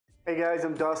Hey guys,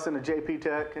 I'm Dustin at JP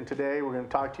Tech, and today we're going to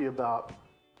talk to you about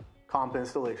comp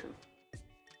installation.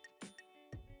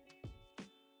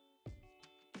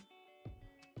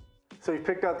 So you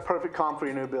picked out the perfect comp for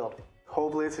your new build.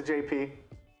 Hopefully it's a JP,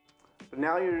 but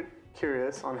now you're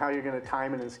curious on how you're going to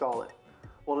time and install it.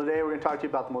 Well, today we're going to talk to you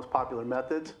about the most popular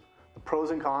methods, the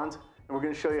pros and cons, and we're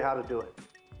going to show you how to do it.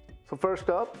 So first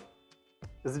up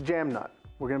is the jam nut.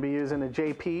 We're going to be using a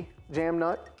JP jam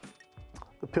nut,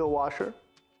 the pill washer.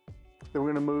 Then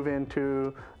we're going to move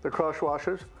into the crush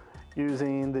washers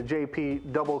using the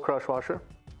JP double crush washer.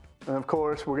 And of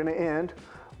course, we're going to end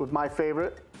with my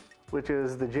favorite, which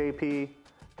is the JP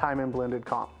time and blended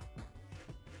comp.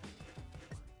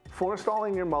 For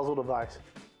installing your muzzle device,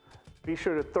 be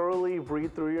sure to thoroughly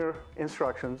read through your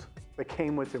instructions that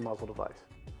came with your muzzle device.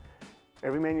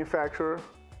 Every manufacturer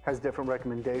has different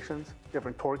recommendations,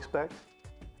 different torque specs,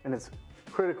 and it's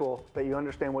critical that you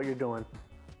understand what you're doing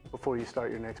before you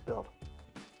start your next build.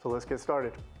 So let's get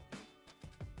started.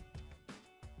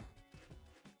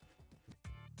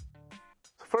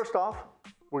 So first off,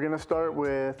 we're going to start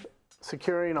with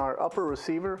securing our upper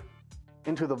receiver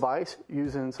into the vise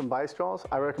using some vise jaws.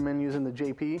 I recommend using the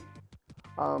JP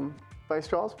vise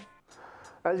jaws.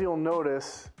 As you'll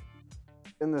notice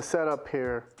in the setup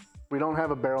here, we don't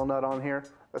have a barrel nut on here.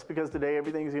 That's because today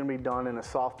everything's going to be done in a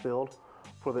soft build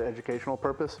for the educational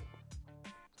purpose.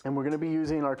 And we're going to be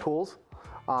using our tools.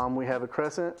 We have a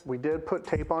crescent. We did put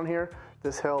tape on here.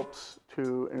 This helps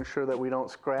to ensure that we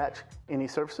don't scratch any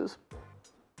surfaces.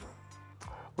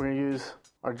 We're going to use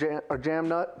our jam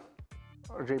nut,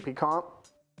 our JP comp,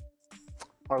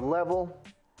 our level,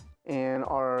 and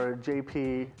our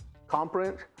JP comp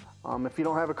wrench. If you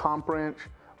don't have a comp wrench,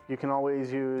 you can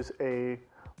always use a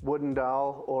wooden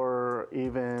dowel or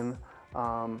even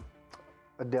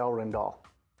a Delrin dowel.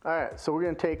 All right, so we're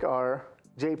going to take our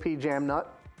JP jam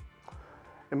nut.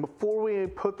 And before we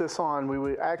put this on, we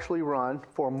would actually run,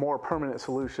 for a more permanent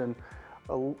solution,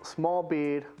 a small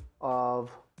bead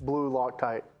of blue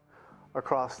Loctite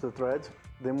across the threads.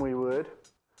 Then we would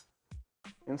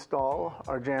install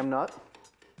our jam nut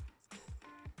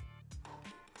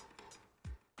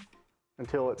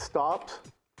until it stops,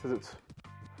 because it's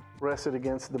rested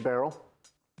against the barrel.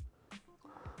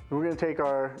 And we're going to take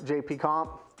our JP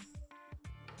comp,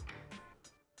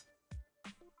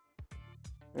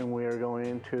 and we are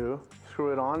going to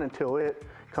screw it on until it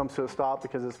comes to a stop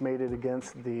because it's mated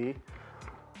against the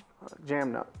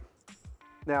jam nut.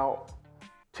 Now,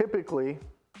 typically,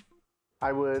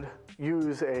 I would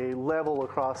use a level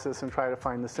across this and try to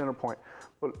find the center point.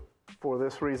 But for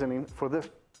this reasoning, for this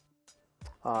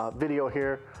video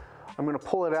here, I'm going to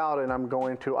pull it out and I'm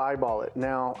going to eyeball it.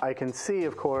 Now, I can see,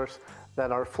 of course,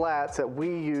 that our flats that we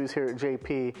use here at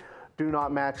JP do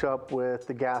not match up with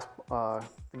the gas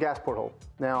porthole.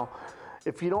 Now,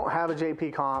 if you don't have a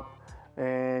JP comp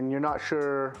and you're not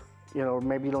sure,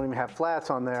 maybe you don't even have flats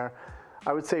on there,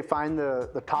 I would say find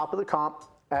the top of the comp.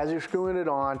 As you're screwing it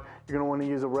on, you're going to want to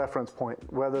use a reference point,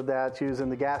 whether that's using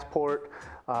the gas port,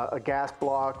 a gas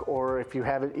block, or if you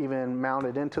have it even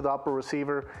mounted into the upper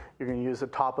receiver, you're going to use the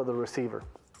top of the receiver.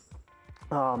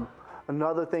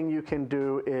 Another thing you can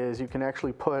do is you can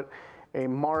actually put a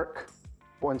mark.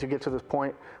 Once you get to this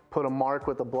point, put a mark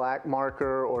with a black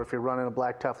marker, or if you're running a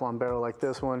black Teflon barrel like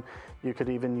this one, you could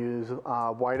even use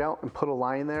whiteout and put a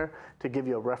line there to give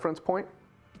you a reference point.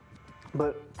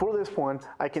 But for this one,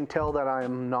 I can tell that I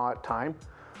am not timed.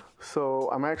 So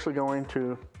I'm actually going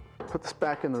to put this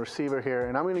back in the receiver here,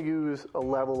 and I'm going to use a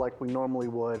level like we normally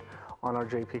would on our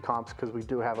JP comps because we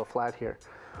do have a flat here.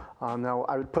 Now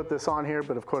I would put this on here,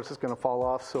 but of course it's going to fall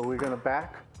off, so we're going to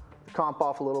back the comp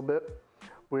off a little bit.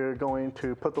 We're going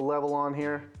to put the level on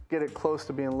here, get it close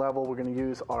to being level. We're going to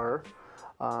use our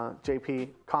JP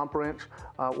comp wrench.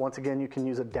 Once again, you can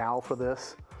use a dowel for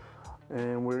this.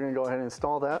 And we're going to go ahead and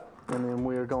install that. And then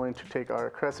we're going to take our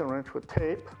crescent wrench with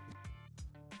tape,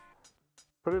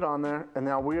 put it on there, and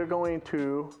now we are going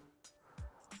to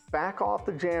back off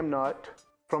the jam nut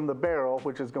from the barrel,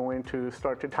 which is going to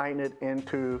start to tighten it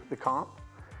into the comp.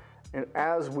 And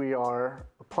as we are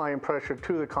applying pressure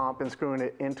to the comp and screwing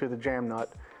it into the jam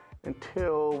nut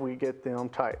until we get them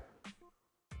tight.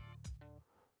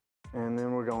 And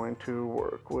then we're going to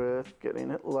work with getting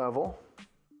it level.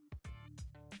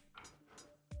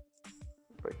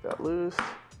 Break that loose.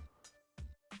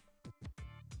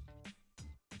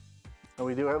 And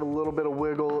we do have a little bit of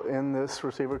wiggle in this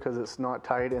receiver because it's not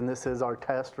tight, and this is our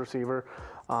test receiver,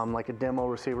 like a demo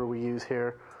receiver we use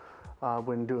here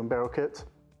when doing barrel kits.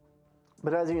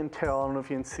 But as you can tell, I don't know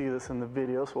if you can see this in the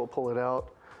video, so we'll pull it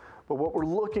out. But what we're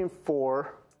looking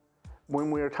for when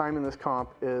we are timing this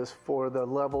comp is for the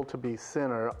level to be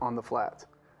center on the flats.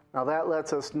 Now that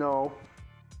lets us know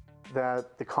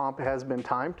that the comp has been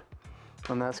timed,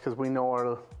 and that's because we know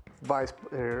our vise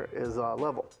there is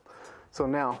level. So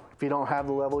now, if you don't have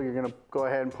the level, you're gonna go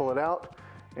ahead and pull it out,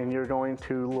 and you're going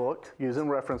to look using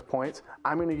reference points.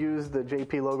 I'm gonna use the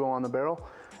JP logo on the barrel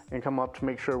and come up to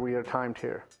make sure we are timed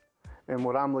here. And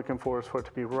what I'm looking for is for it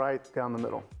to be right down the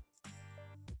middle.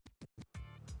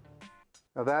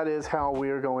 Now that is how we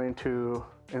are going to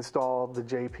install the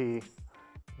JP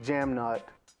jam nut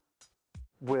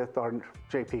with our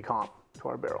JP comp to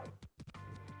our barrel.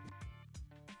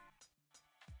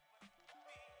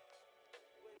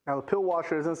 Now the pill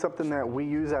washer isn't something that we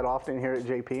use that often here at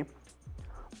JP.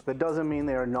 That doesn't mean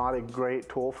they are not a great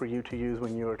tool for you to use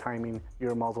when you are timing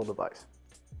your muzzle device.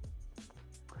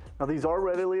 Now these are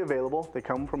readily available. They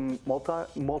come from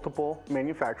multiple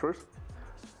manufacturers.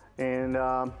 And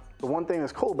the one thing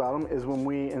that's cool about them is when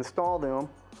we install them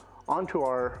onto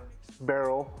our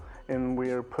barrel and we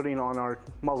are putting on our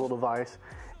muzzle device,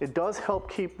 it does help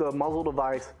keep the muzzle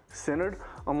device centered,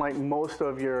 unlike most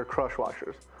of your crush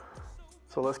washers.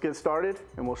 So let's get started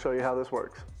and we'll show you how this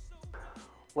works.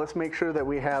 Let's make sure that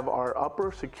we have our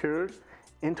upper secured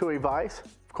into a vise.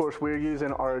 Of course, we're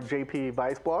using our JP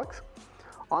vise blocks.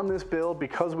 On this build,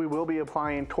 because we will be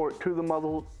applying torque to the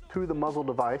muzzle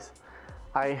device,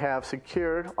 I have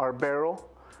secured our barrel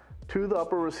to the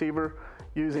upper receiver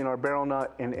using our barrel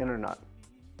nut and inner nut.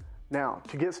 Now,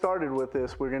 to get started with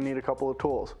this, we're gonna need a couple of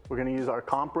tools. We're gonna use our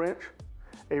comp wrench,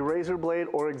 a razor blade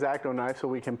or X-Acto knife so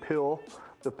we can peel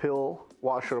the pill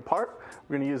washer apart.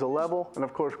 We're gonna use a level, and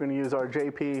of course, we're gonna use our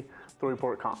JP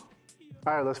 3-port comp.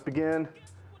 All right, let's begin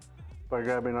by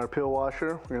grabbing our pill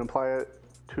washer. We're gonna apply it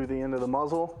to the end of the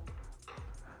muzzle.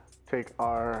 Take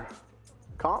our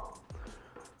comp,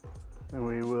 and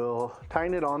we will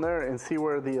tighten it on there and see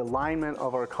where the alignment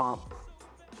of our comp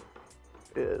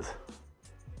is.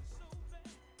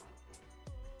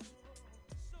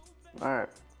 All right,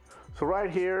 so right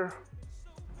here,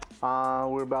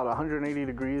 we're about 180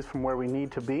 degrees from where we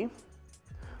need to be.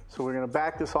 So we're gonna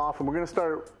back this off and we're gonna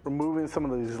start removing some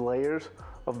of these layers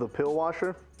of the pill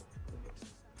washer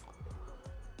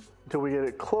until we get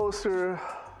it closer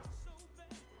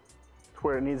to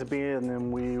where it needs to be, and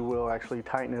then we will actually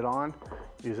tighten it on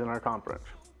using our comp wrench.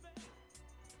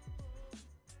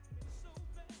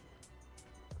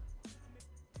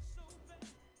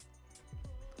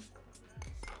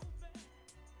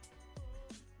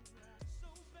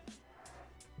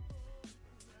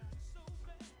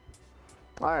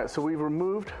 All right, so we've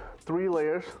removed 3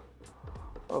 layers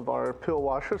of our pill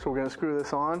washer, so we're gonna screw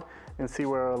this on and see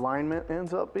where our alignment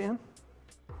ends up being.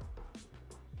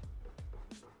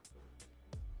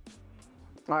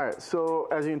 All right, so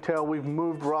as you can tell, we've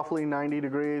moved roughly 90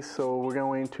 degrees, so we're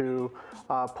going to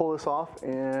pull this off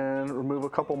and remove a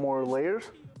couple more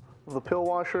layers of the pill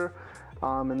washer,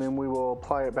 and then we will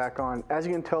apply it back on. As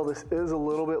you can tell, this is a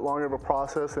little bit longer of a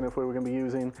process than if we were gonna be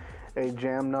using a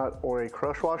jam nut or a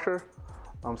crush washer.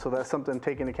 So that's something to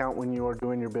take into account when you are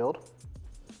doing your build.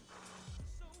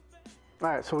 All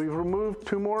right, so we've removed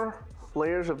 2 more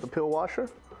layers of the pill washer.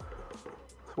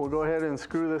 So we'll go ahead and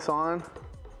screw this on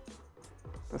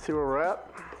and see where we're at.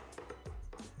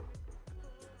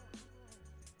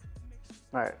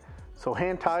 All right, so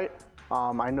hand tight.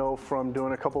 I know from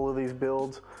doing a couple of these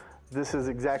builds, this is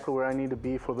exactly where I need to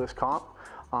be for this comp.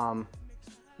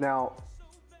 Now,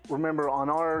 remember, on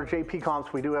our JP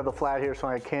comps, we do have the flat here, so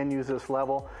I can use this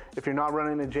level. If you're not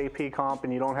running a JP comp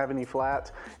and you don't have any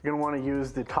flats, you're gonna wanna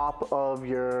use the top of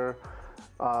your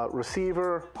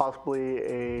receiver, possibly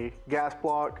a gas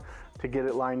block, to get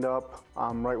it lined up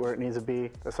right where it needs to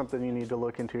be. That's something you need to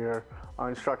look into your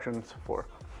instructions for.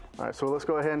 All right, so let's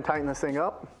go ahead and tighten this thing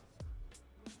up.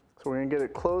 So we're gonna get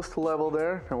it close to level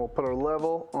there, and we'll put our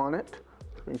level on it.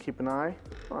 So we can keep an eye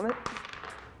on it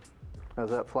as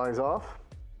that flies off.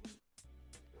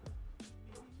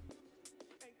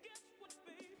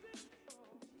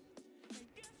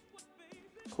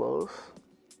 Close.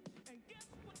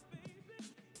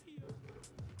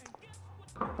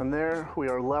 And there we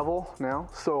are level now.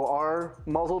 So our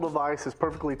muzzle device is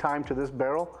perfectly timed to this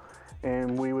barrel,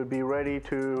 and we would be ready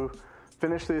to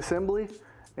finish the assembly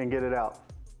and get it out.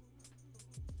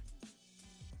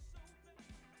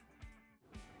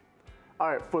 All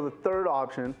right, for the third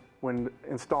option when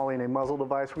installing a muzzle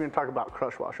device, we're going to talk about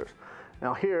crush washers.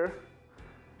 Now here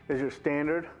is your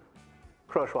standard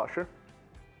crush washer.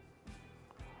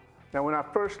 Now when I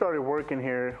first started working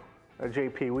here at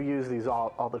JP, we use these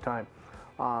all the time.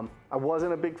 I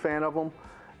wasn't a big fan of them.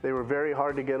 They were very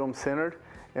hard to get them centered.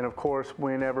 And of course,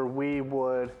 whenever we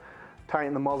would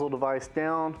tighten the muzzle device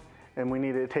down and we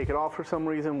needed to take it off for some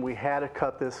reason, we had to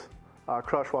cut this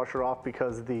crush washer off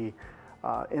because the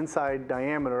inside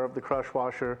diameter of the crush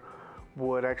washer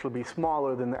would actually be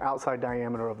smaller than the outside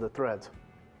diameter of the threads.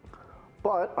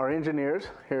 But our engineers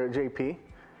here at JP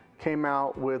came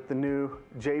out with the new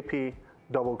JP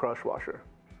double crush washer.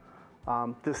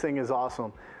 This thing is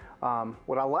awesome.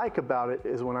 What I like about it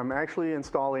is when I'm actually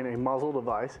installing a muzzle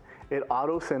device, it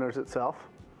auto centers itself.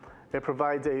 It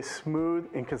provides a smooth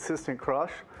and consistent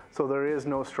crush, so there is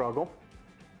no struggle.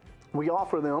 We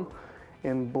offer them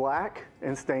in black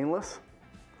and stainless.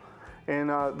 And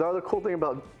the other cool thing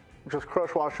about just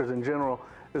crush washers in general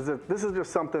is that this is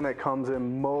just something that comes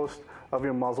in most of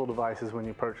your muzzle devices when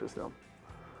you purchase them.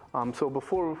 So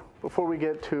before we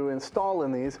get to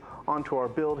installing these onto our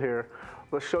build here,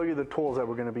 let's show you the tools that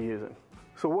we're going to be using.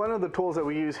 So one of the tools that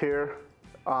we use here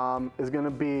is going to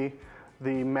be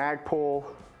the Magpul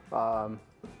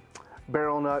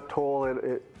barrel nut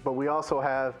tool, but we also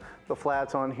have the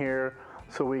flats on here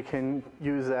so we can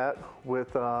use that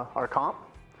with our comp.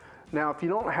 Now, if you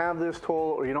don't have this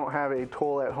tool or you don't have a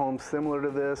tool at home similar to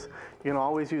this, you can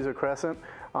always use a crescent.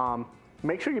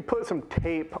 Make sure you put some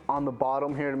tape on the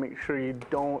bottom here to make sure you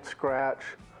don't scratch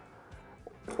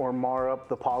or mar up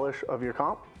the polish of your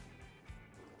comp.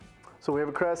 So we have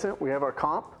a crescent, we have our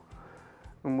comp,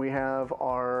 and we have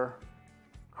our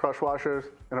crush washers,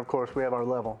 and of course we have our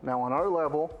level. Now on our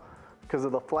level, because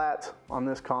of the flats on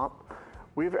this comp,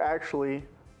 we've actually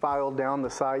filed down the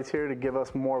sides here to give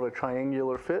us more of a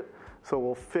triangular fit, so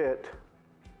we'll fit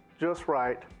just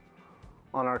right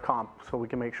on our comp so we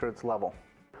can make sure it's level.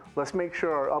 Let's make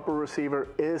sure our upper receiver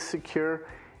is secure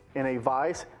in a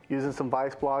vise using some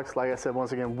vise blocks. Like I said,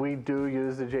 once again, we do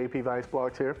use the JP vise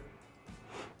blocks here.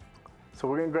 So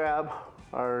we're gonna grab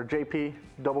our JP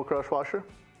double crush washer.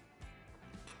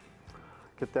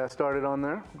 Get that started on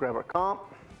there. Grab our comp.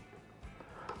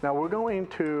 Now we're going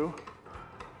to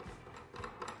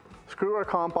screw our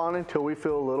comp on until we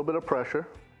feel a little bit of pressure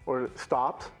or it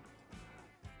stops,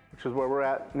 which is where we're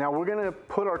at. Now we're gonna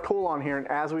put our tool on here, and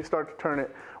as we start to turn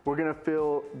it, we're gonna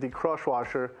feel the crush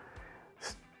washer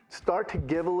start to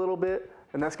give a little bit,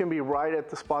 and that's gonna be right at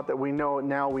the spot that we know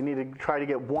now we need to try to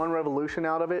get one revolution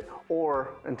out of it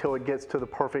or until it gets to the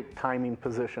perfect timing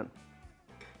position.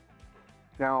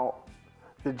 Now,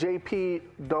 the JP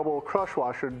double crush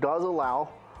washer does allow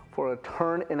for a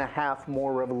turn and a half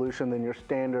more revolution than your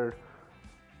standard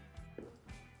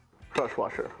crush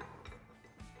washer.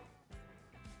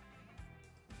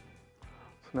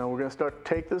 So now we're gonna start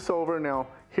to take this over. Now,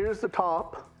 here's the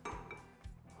top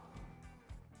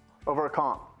of our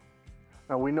comp.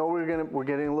 Now we know we're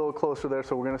getting a little closer there,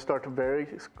 so we're gonna start to very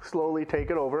slowly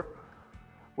take it over,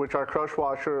 which our crush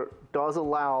washer does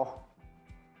allow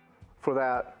for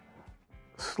that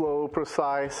slow,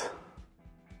 precise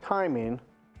timing.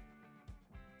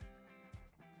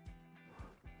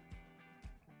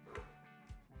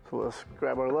 So let's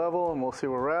grab our level and we'll see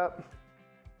where we're at.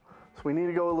 So we need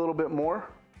to go a little bit more.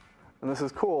 And this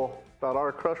is cool about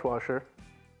our crush washer,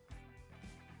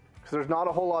 because there's not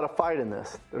a whole lot of fight in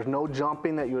this. There's no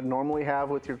jumping that you would normally have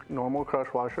with your normal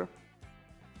crush washer.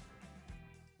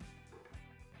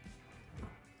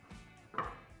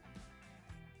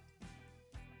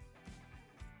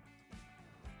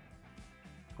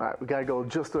 All right, we gotta go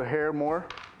just a hair more.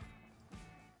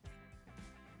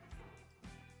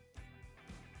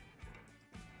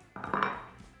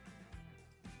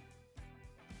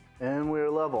 And we're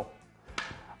level.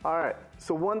 All right,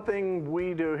 so one thing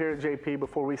we do here at JP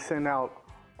before we send out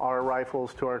our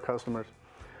rifles to our customers,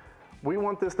 we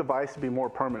want this device to be more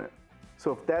permanent.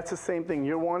 So if that's the same thing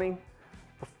you're wanting,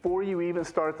 before you even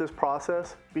start this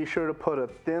process, be sure to put a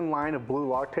thin line of blue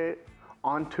Loctite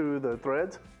onto the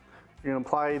threads. You're gonna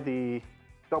apply the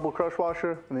double crush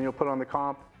washer, and then you'll put on the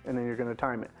comp, and then you're gonna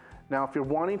time it. Now, if you're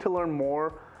wanting to learn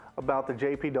more about the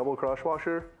JP double crush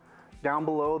washer, down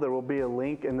below there will be a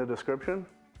link in the description,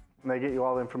 and they get you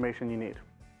all the information you need.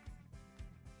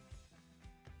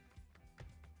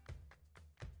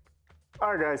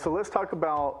 All right guys, so let's talk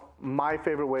about my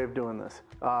favorite way of doing this.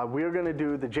 We are gonna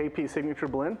do the JP signature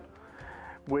blend,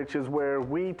 which is where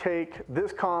we take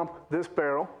this comp, this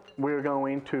barrel, we're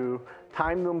going to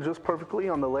time them just perfectly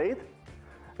on the lathe,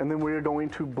 and then we're going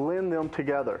to blend them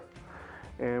together.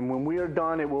 And when we are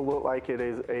done, it will look like it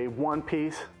is a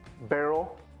one-piece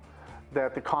barrel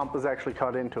that the comp is actually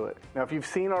cut into it. Now, if you've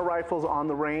seen our rifles on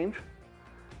the range,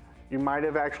 you might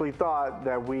have actually thought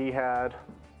that we had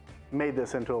made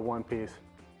this into a one piece.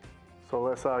 So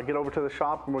let's get over to the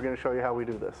shop and we're gonna show you how we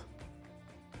do this.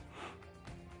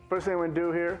 First thing I'm gonna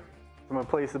do here, I'm gonna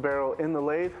place the barrel in the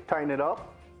lathe, tighten it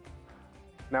up.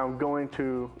 Now I'm going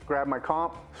to grab my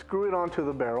comp, screw it onto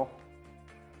the barrel,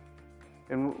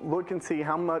 and look and see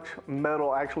how much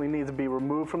metal actually needs to be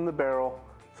removed from the barrel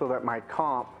so that my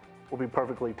comp will be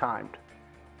perfectly timed.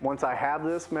 Once I have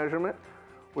this measurement,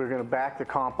 we're going to back the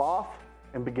comp off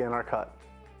and begin our cut.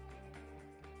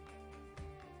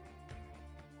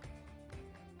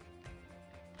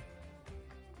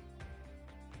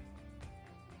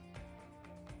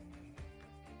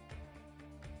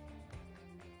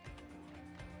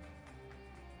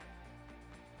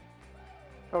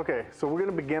 Okay, so we're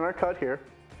going to begin our cut here.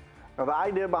 Now the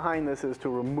idea behind this is to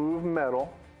remove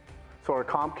metal so our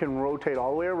comp can rotate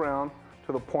all the way around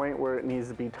to the point where it needs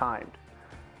to be timed.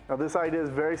 Now this idea is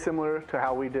very similar to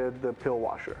how we did the pill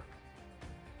washer.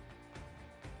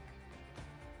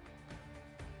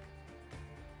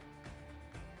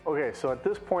 Okay, so at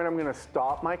this point I'm going to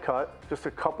stop my cut just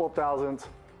a couple of thousandths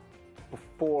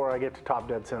before I get to top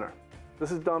dead center.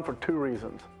 This is done for two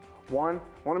reasons. One,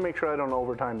 I want to make sure I don't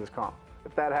overtime this comp.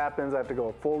 If that happens, I have to go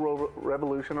a full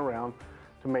revolution around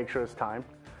to make sure it's timed.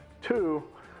 Two,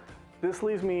 this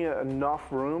leaves me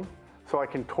enough room so I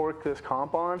can torque this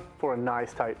comp on for a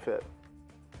nice tight fit.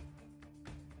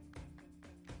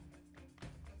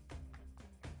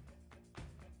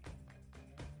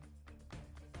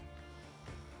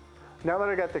 Now that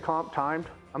I got the comp timed,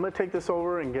 I'm going to take this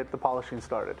over and get the polishing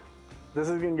started. This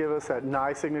is going to give us that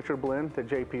nice signature blend that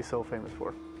JP is so famous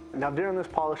for. Now during this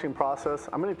polishing process,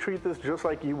 I'm going to treat this just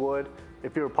like you would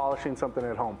if you were polishing something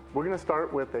at home. We're going to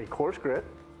start with a coarse grit.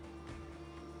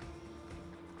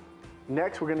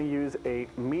 Next, we're going to use a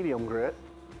medium grit.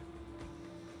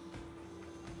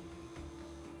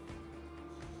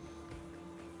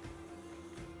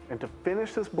 And to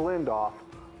finish this blend off,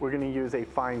 we're going to use a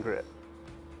fine grit.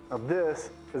 Now this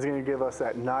is going to give us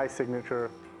that nice signature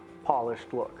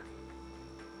polished look.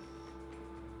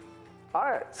 All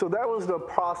right, so that was the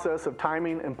process of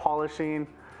timing and polishing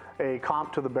a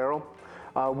comp to the barrel.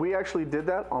 We actually did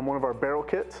that on one of our barrel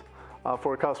kits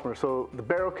for a customer. So the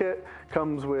barrel kit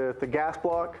comes with the gas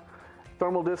block,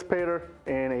 thermal dissipator,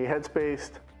 and a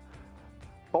head-spaced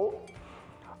bolt.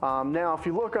 Now, if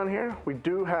you look on here, we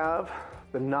do have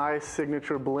the nice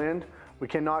signature blend. We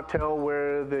cannot tell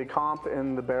where the comp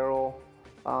and the barrel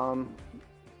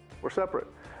were separate.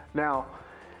 Now,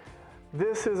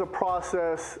 this is a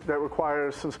process that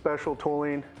requires some special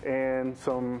tooling and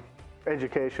some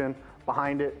education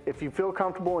behind it. If you feel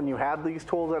comfortable and you have these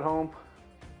tools at home,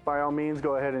 by all means,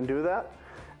 go ahead and do that.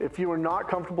 If you are not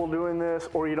comfortable doing this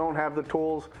or you don't have the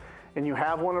tools and you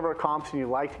have one of our comps and you'd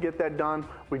like to get that done,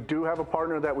 we do have a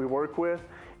partner that we work with.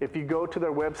 If you go to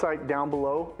their website down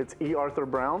below, it's E. Arthur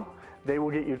Brown, they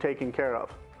will get you taken care of.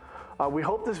 We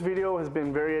hope this video has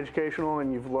been very educational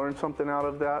and you've learned something out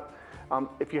of that.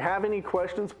 If you have any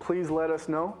questions, please let us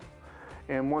know.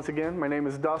 And once again, my name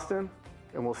is Dustin,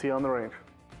 and we'll see you on the range.